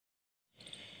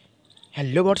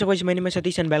Hello what's up guys, मैंने मैं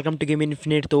Satish and welcome to game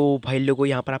infinite. तो भाई लोगों,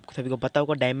 यहाँ पर आपको सभी को पता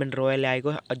होगा डायमंड रॉयल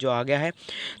आएगा जो आ गया है।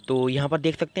 तो यहाँ पर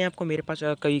देख सकते हैं आपको मेरे पास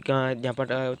कई यहाँ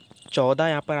पर 14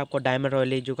 यहाँ पर आपको डायमंड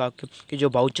रॉयल जो के जो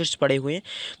बाउचर्स पड़े हुए हैं।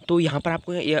 तो यहाँ पर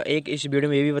आपको एक इस वीडियो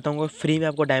में ये भी बताऊँगा फ्री में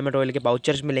आपको डायमंड रॉयल के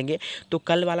बाउचर्स मिलेंगे। तो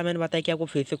कल वाला मैंने बताया कि आपको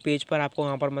फेसबुक पेज पर आपको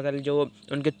वहाँ पर मतलब जो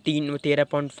उनके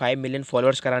 13.5 मिलियन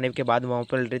फॉलोअर्स कराने के बाद वहाँ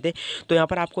पर मिल रहे थे। तो यहाँ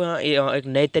पर आपको एक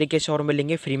नए तरीके से और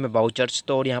मिलेंगे फ्री में बाउचर्स।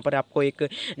 तो और यहाँ पर आपको एक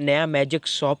नया मैजिक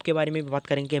शॉप के बारे में भी बात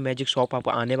करेंगे। मैजिक शॉप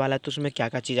आपको आने वाला है तो उसमें क्या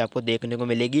क्या चीज़ आपको देखने को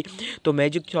मिलेगी। तो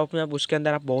मैजिक शॉप में आप उसके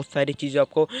अंदर आप बहुत सारी चीज़ें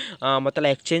आपको मतलब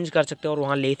एक्सचेंज कर सकते हो और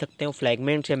वहाँ ले सकते हो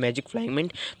फ्लैगमेंट्स या मैजिक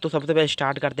फ्लैगमेंट। तो सबसे पहले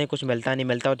स्टार्ट करते हैं, कुछ मिलता नहीं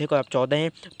मिलता। देखो आप 14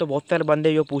 हैं तो बहुत सारे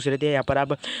बंदे जो पूछ रहे थे यहाँ पर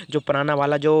आप जो पुराना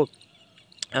वाला जो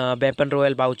वेपन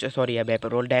रॉयल वाउचर सॉरी या weapon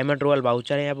royal diamond royal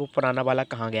voucher है, वो पुराना वाला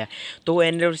कहाँ गया। तो वो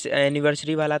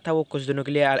एनिवर्सरी वाला था, वो कुछ दिनों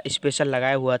के लिए स्पेशल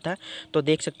लगाया हुआ था। तो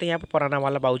देख सकते हैं यहाँ पर पुराना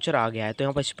वाला वाउचर आ गया है। तो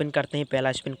यहाँ पर स्पिन करते हैं,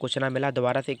 पहला स्पिन कुछ ना मिला,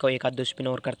 दोबारा से एक आध दो स्पिन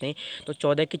और करते हैं तो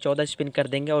 14 की 14 स्पिन कर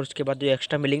देंगे और उसके बाद जो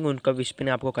एक्स्ट्रा मिलेंगे उनका भी स्पिन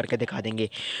आपको करके दिखा देंगे।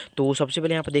 तो सबसे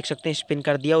पहले यहाँ पर देख सकते हैं स्पिन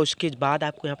कर दिया, उसके बाद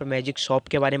आपको यहाँ पर मैजिक शॉप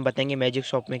के बारे में बताएंगे। मैजिक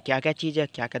शॉप में क्या क्या चीज़ है,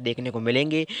 क्या क्या देखने को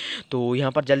मिलेंगे। तो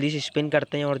यहाँ पर जल्दी से स्पिन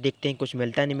करते हैं और देखते हैं कुछ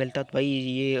मिलता नहीं मिलता। तो भाई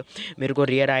ये मेरे को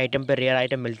रेयर आइटम पे रेयर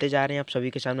आइटम मिलते जा रहे हैं, आप सभी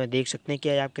के सामने देख सकते हैं कि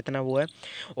आप कितना वो है।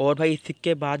 और भाई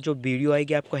इसके बाद जो वीडियो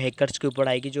आएगी आपको हैकर्स के ऊपर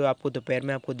आएगी, जो आपको दोपहर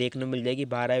में आपको देखने को मिल जाएगी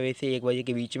 12 बजे से 1 बजे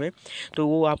के बीच में। तो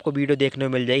वो आपको वीडियो देखने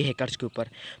को मिल जाएगी हैकर्स के ऊपर।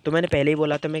 तो मैंने पहले ही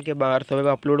बोला था मैं कि बार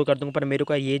सुबह अपलोड कर दूँगा, पर मेरे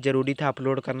को ये ज़रूरी था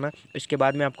अपलोड करना। इसके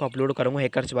बाद मैं आपको अपलोड करूँगा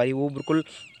हैकर्स वाली, वो बिल्कुल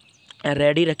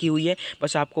रेडी रखी हुई है,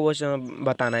 बस आपको बस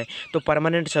बताना है। तो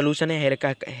परमानेंट सोल्यूशन है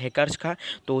हैकर्स का।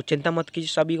 तो चिंता मत कीजिए,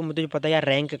 सभी को मुझे पता है यार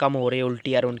रैंक कम हो रही है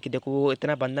उल्टी यार उनकी। देखो वो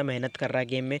इतना बंदा मेहनत कर रहा है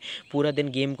गेम में, पूरा दिन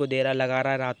गेम को दे रहा लगा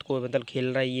रहा है, रात को मतलब खेल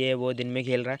रहा है, ये वो दिन में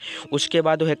खेल रहा है। उसके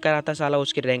बाद वो हैकर आता साला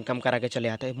उसकी रैंक कम करा के चले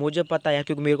आता है। मुझे पता है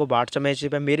क्योंकि मेरे को व्हाट्सएप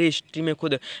मैसेज पर मेरी हिस्ट्री में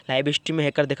खुद लाइव हिस्ट्री में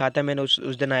हैकर दिखाता है। मैंने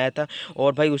उस दिन आया था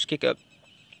और भाई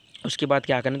उसके बाद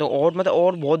क्या करना। तो और मतलब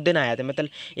और बहुत दिन आया था, मतलब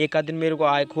एक आध दिन मेरे को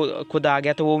आए खुद आ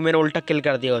गया। तो वो मैंने उल्टा किल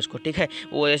कर दिया उसको, ठीक है।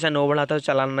 वो ऐसा नोबड़ा था,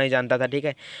 चलाना नहीं जानता था, ठीक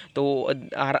है। तो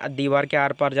दीवार के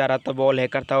आर पार जा रहा था, बॉल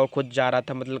हैकर था और खुद जा रहा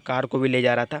था, मतलब कार को भी ले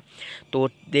जा रहा था। तो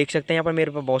देख सकते हैं यहाँ पर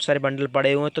मेरे पास बहुत सारे बंडल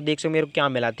पड़े हुए हैं। तो देख सकते मेरे को क्या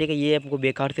मिला, ठीक है। ये आपको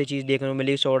बेकार से चीज़ देखने को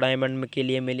मिली, 100 डायमंड के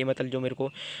लिए मिली, मतलब जो मेरे को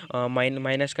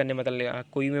माइनस करने, मतलब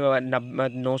कोई भी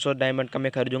 900 डायमंड का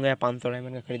मैं खरीदूँगा या 500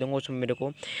 डायमंड का खरीदूँगा, उसमें मेरे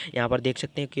को यहाँ पर देख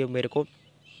सकते हैं कि मेरे को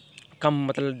कम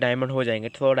मतलब डायमंड हो जाएंगे,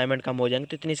 100 डायमंड कम हो जाएंगे।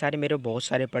 तो इतने सारे मेरे बहुत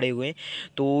सारे पड़े हुए हैं।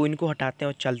 तो इनको हटाते हैं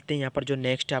और चलते हैं यहाँ पर जो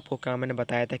नेक्स्ट आपको काम मैंने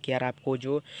बताया था कि यार आपको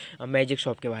जो मैजिक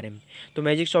शॉप के बारे में। तो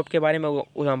मैजिक शॉप के बारे में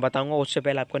बताऊँगा, उससे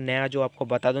पहले आपको नया जो आपको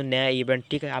बता दूँ नया इवेंट,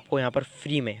 ठीक है। आपको यहाँ पर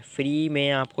फ्री में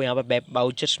आपको यहाँ पर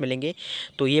बाउचर्स मिलेंगे।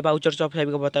 तो ये बाउचर्स आप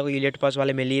सभी को पता होगा इलेट पास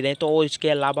वाले मिल ही रहे हैं। तो इसके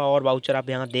अलावा और बाउचर आप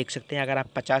यहाँ देख सकते हैं। अगर आप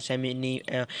 50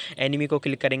 एनिमी को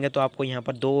क्लिक करेंगे तो आपको यहाँ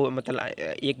पर दो मतलब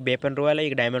एक वेपन रॉयल है,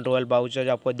 एक डायमंड रॉयल बाउचर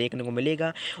आपको देखने को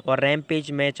मिलेगा। और रैमपेज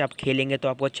मैच आप खेलेंगे तो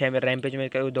आपको 6 रैमपेज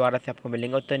मैच दोबारा से आपको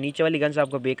मिलेंगे। तो नीचे वाली गन्स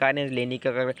आपको बेकार है लेने का,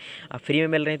 अगर फ्री में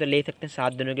मिल रही हैं तो ले सकते हैं।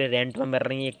 7 दिनों के लिए रेंट में मिल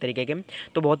रही हैं एक तरीके के।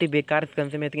 तो बहुत ही बेकार गन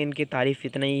से मैं इनकी तारीफ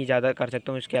इतना ही ज़्यादा कर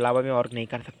सकता हूँ, इसके अलावा मैं और नहीं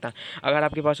कर सकता। अगर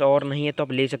आपके पास और नहीं है तो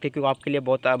आप ले सकते हैं, क्योंकि आपके लिए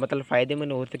बहुत मतलब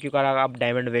फ़ायदेमंद हो सकते, क्योंकि अगर आप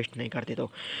डायमंड वेस्ट नहीं करते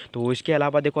तो इसके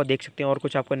अलावा देखो देख सकते हैं और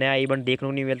कुछ आपको नया इवेंट देखने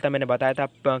को नहीं मिलता। मैंने बताया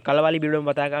था कल वाली वीडियो में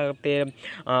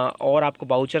बताया और आपको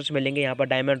बाउचर्स मिलेंगे यहाँ पर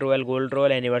diamond royal, gold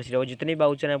royal, anniversary और जितने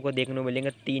बाउचर हैं आपको देखने को मिलेंगे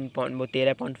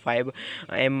 13.5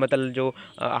 मतलब जो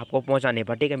आपको पहुँचाने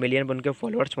पर, ठीक है, मिलियन पर उनके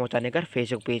फॉलोअर्स पहुँचाने कर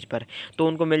फेसबुक पेज पर, तो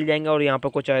उनको मिल जाएंगे। और यहाँ पर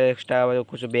कुछ एक्स्ट्रा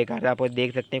कुछ बेकार आपको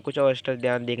देख सकते हैं, कुछ और एक्स्ट्रा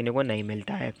ध्यान देखने को नहीं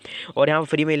मिलता है। और यहाँ पर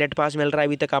फ्री में इलेट पास मिल रहा है।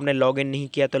 अभी तक आपने लॉगिन नहीं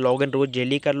किया तो लॉगिन रोज़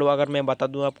डेली कर लो। अगर मैं बता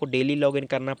दूँ आपको डेली लॉगिन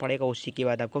करना पड़ेगा, उसी के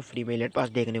बाद आपको फ्री में इलेट पास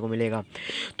देखने को मिलेगा।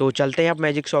 तो चलते हैं आप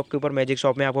मैजिक शॉप के ऊपर। मैजिक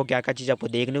शॉप में आपको क्या क्या चीज़ आपको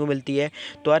देखने को मिलती है।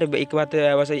 तो यार एक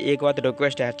बात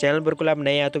रिक्वेस्ट है, चैनल बिल्कुल आप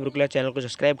नए आए तो बिल्कुल चैनल को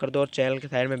सब्सक्राइब कर दो और चैनल के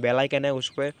साइड में बेल आइकन है उस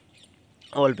पर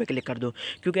ऑल पे क्लिक कर दो,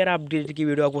 क्योंकि यार अपडेट की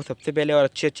वीडियो आपको सबसे पहले और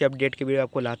अच्छे अपडेट की वीडियो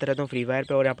आपको लाता रहता हूँ फ्री फायर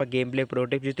पे। और यहाँ पर गेम प्ले प्रो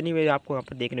टिप्स जितनी भी आपको यहाँ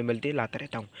पर देखने मिलती है लाता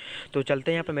रहता हूँ। तो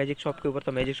चलते हैं यहाँ पर मैजिक शॉप के ऊपर।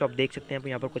 तो मैजिक शॉप देख सकते हैं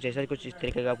यहाँ पर कुछ ऐसा कुछ इस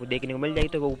तरीके का आपको देखने को मिल जाएगी।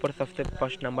 तो वो ऊपर सबसे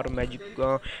फर्स्ट नंबर मैजिक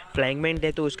फ्लैगमेंट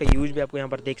है, तो उसका यूज़ भी आपको यहाँ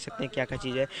पर देख सकते हैं क्या क्या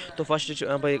चीज़ है। तो फर्स्ट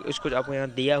इसको आपको यहाँ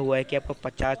दिया हुआ है कि आपको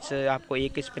 50 आपको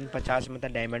एक स्पिन 50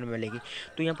 मतलब डायमंड में मिलेगी।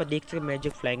 तो यहाँ पर देख सकते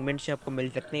मैजिक फ्लैगमेंट से आपको मिल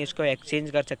सकते हैं, इसको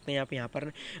एक्सचेंज कर सकते हैं आप यहाँ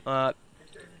पर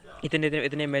इतने इतने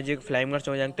इतने मैजिक फ्लाइंगर्स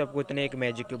हो जाएंगे तो आपको इतने एक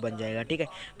मैजिक क्यूब बन जाएगा। ठीक है,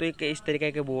 तो एक इस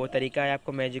तरीके का वो तरीका है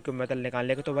आपको मैजिक क्यूब मतलब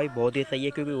निकालने का। तो भाई बहुत ही सही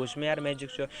है, क्योंकि उसमें यार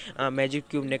मैजिक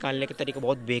क्यूब निकालने का तरीका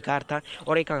बहुत बेकार था।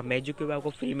 और एक मैजिक क्यूब आपको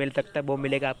फ्री मिल सकता है, वो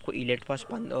मिलेगा आपको इलेट पास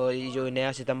जो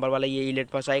नया सितंबर वाला ये इलेट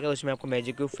पास आएगा, उसमें आपको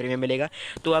मैजिक क्यूब फ्री में मिलेगा।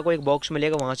 तो आपको एक बॉक्स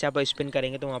मिलेगा, वहाँ से आप स्पिन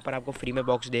करेंगे तो वहाँ पर आपको फ्री में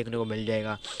बॉक्स देखने को मिल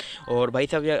जाएगा। और भाई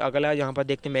साहब अगला यहाँ पर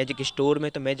देखते हैं मैजिक स्टोर में।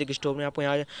 तो मैजिक स्टोर में आपको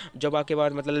यहाँ जब आपके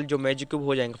बाद मतलब जो मैजिक क्यूब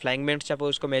हो जाएंगे फ्लाइंग से आप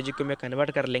उसको मैजिक क्यूब में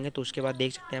कन्वर्ट कर लेंगे, तो उसके बाद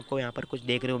देख सकते हैं आपको यहाँ पर कुछ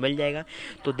देखने को मिल जाएगा।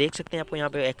 तो देख सकते हैं आपको यहाँ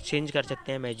पे एक्सचेंज कर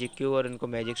सकते हैं मैजिक क्यूब और उनको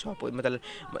मैजिक शॉप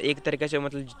मतलब एक तरीके से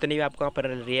मतलब जितने भी आपको यहाँ पर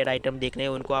रेयर आइटम देखने हैं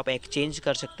उनको आप एक्सचेंज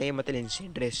कर सकते हैं मतलब इनसे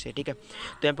ड्रेस से। ठीक है,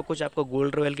 तो यहाँ पर कुछ आपको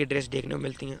गोल्ड रॉयल की ड्रेस देखने को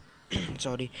मिलती हैं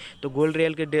सॉरी, तो गोल्ड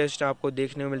रॉयल की ड्रेस आपको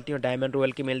देखने को मिलती है और डायमंड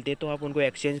रॉयल की मिलती है, तो आप उनको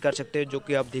एक्सचेंज कर सकते हो, जो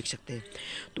कि आप देख सकते हैं।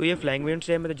 तो ये फ्लाइंग वेंट्स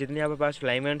है, मतलब जितने आपके पास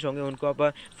फ्लाइंग वेंट्स होंगे उनको आप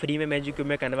फ्री में मैजिक क्यूब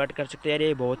में कन्वर्ट कर सकते हैं। यार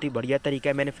ये बहुत ही बढ़िया तरीका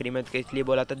है, मैंने फ्री में इसलिए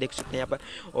बोला था, देख सकते हैं यहाँ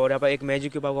पर। और यहाँ पर एक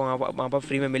मैजिक क्यूब आपको वहाँ पर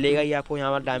फ्री में मिलेगा ही आपको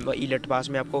यहाँ पर इलेट पास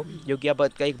में आपको, जो कि आप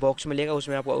एक बॉक्स मिलेगा,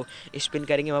 उसमें आपको स्पिन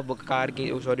करेंगे वहाँ कार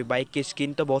की सॉरी बाइक की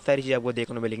स्किन, तो बहुत सारी चीज़ें आपको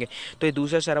देखने को मिलेंगे। तो ये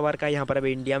दूसरे सर्वर का यहाँ पर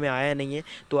अभी इंडिया में आया नहीं है,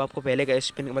 तो आपको पहले का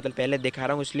स्पिन मतलब पहले दिखा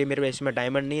रहा हूँ, इसलिए मेरे इसमें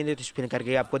डायमंड नहीं है तो स्पिन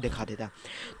करके आपको दिखा देता।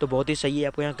 तो बहुत ही सही है।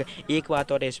 आपको यहाँ एक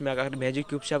बात और है, इसमें अगर मैजिक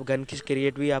क्यूब से आप गन की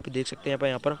क्रिएट भी आप देख सकते हैं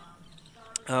यहाँ पर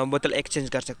मतलब एक्सचेंज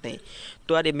कर सकते हैं।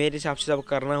 तो यार मेरे हिसाब से अब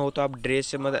करना हो तो आप ड्रेस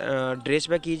से मतलब ड्रेस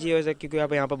पे कीजिए वैसे, क्योंकि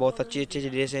आप यहाँ पर बहुत अच्छी अच्छी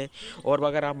ड्रेस हैं। और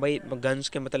अगर आप भाई गन्स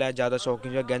के मतलब ज़्यादा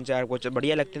शौकीन जो गन्स आपको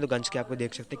बढ़िया लगते हैं तो गन्स के आपको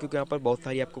देख सकते हैं, क्योंकि यहाँ पर बहुत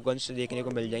सारी आपको गन्स देखने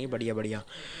को मिल जाएंगी बढ़िया बढ़िया,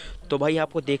 तो भाई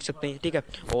आपको देख सकते हैं। ठीक है,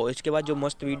 और इसके बाद जो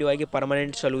मस्त वीडियो आएगी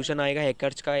परमानेंट सोल्यूशन आएगा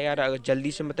हैकर्स का। यार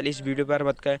जल्दी से मतलब इस वीडियो पर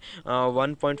मत कर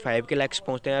 1.5 के लाइक्स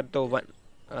पहुँचते हैं यार,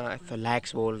 तो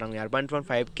लाइक्स बोल रहा हूँ यार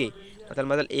 1.5 के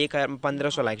मतलब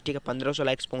 1500 लाइक्स। ठीक है, 1500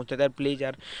 लाइक्स पहुँचते थे प्लीज़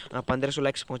यार 1500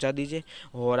 लाइक्स पहुँचा दीजिए।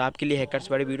 और आपके लिए हैकर्स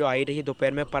वाली वीडियो आई रही है,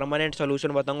 दोपहर में परमानेंट सोल्यूशन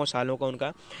बताऊंगा सालों का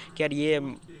उनका कि यार ये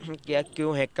क्या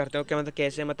क्यों हैक करते हो, क्या मतलब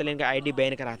कैसे मतलब इनका आईडी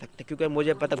बैन करा सकते हैं, क्योंकि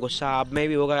मुझे पता गुस्सा आप में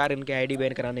भी होगा यार इनके आईडी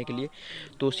बैन कराने के लिए।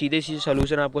 तो सीधे सीधे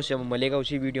सोल्यूशन आपको मिलेगा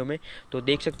उसी वीडियो में। तो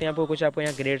देख सकते हैं आपको कुछ आपको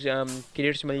यहाँ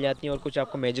क्रेड्स मिल जाती हैं और कुछ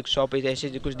आपको मैजिक शॉप ऐसे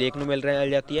कुछ देखने मिल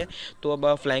जाती है। तो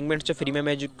अब फ्लाइंगमेंट से फ्री में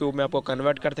मैजिक क्यूब में आपको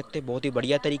कन्वर्ट कर सकते हैं, बहुत ही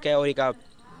बढ़िया तरीका है। और एक आप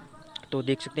तो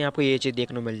देख सकते हैं आपको ये चीज़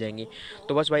देखने को मिल जाएंगी।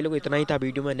 तो बस भाई लोग इतना ही था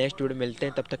वीडियो में, नेक्स्ट वीडियो मिलते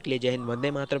हैं, तब तक के लिए जय हिंद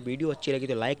वंदे मातरम। वीडियो अच्छी लगी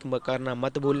तो लाइक करना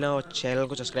मत भूलना और चैनल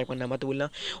को सब्सक्राइब करना मत भूलना,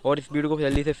 और इस वीडियो को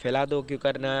जल्दी से फैला दो, क्यों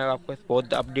करना है आपको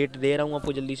बहुत अपडेट दे रहा हूँ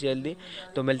आपको जल्दी से जल्दी।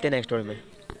 तो मिलते हैं नेक्स्ट वीडियो में।